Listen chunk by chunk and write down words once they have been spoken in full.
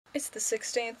It's the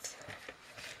 16th.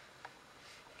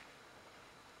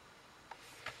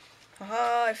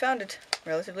 Haha, I found it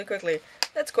relatively quickly.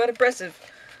 That's quite impressive.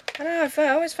 I don't know, I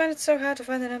always find it so hard to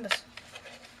find the numbers.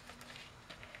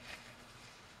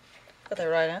 Got that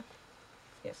right, huh?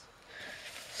 Yes.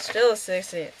 Still the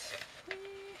 16th.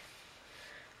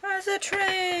 There's a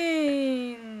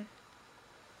train!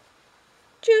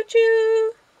 Choo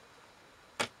choo!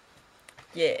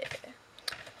 Yeah.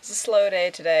 It's a slow day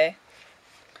today.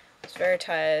 I was very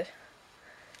tired.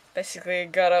 Basically,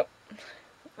 got up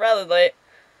rather late.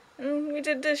 And we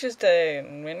did dishes today,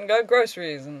 and went and got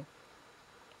groceries, and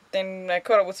then I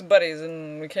caught up with some buddies,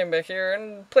 and we came back here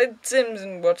and played Sims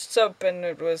and watched soap, and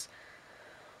it was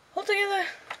altogether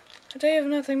a day of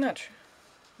nothing much.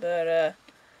 But,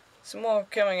 some more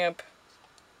coming up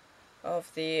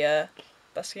of the,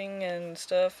 busking and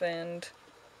stuff, and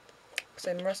because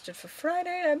I'm rested for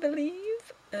Friday, I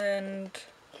believe, and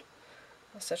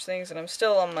all such things, and I'm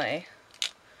still on my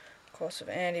course of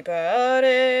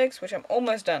antibiotics, which I'm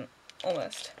almost done.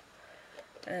 Almost.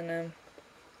 And,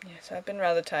 yeah, so I've been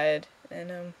rather tired,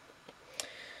 and,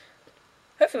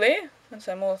 hopefully, once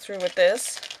I'm all through with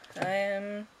this, I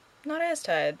am not as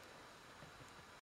tired.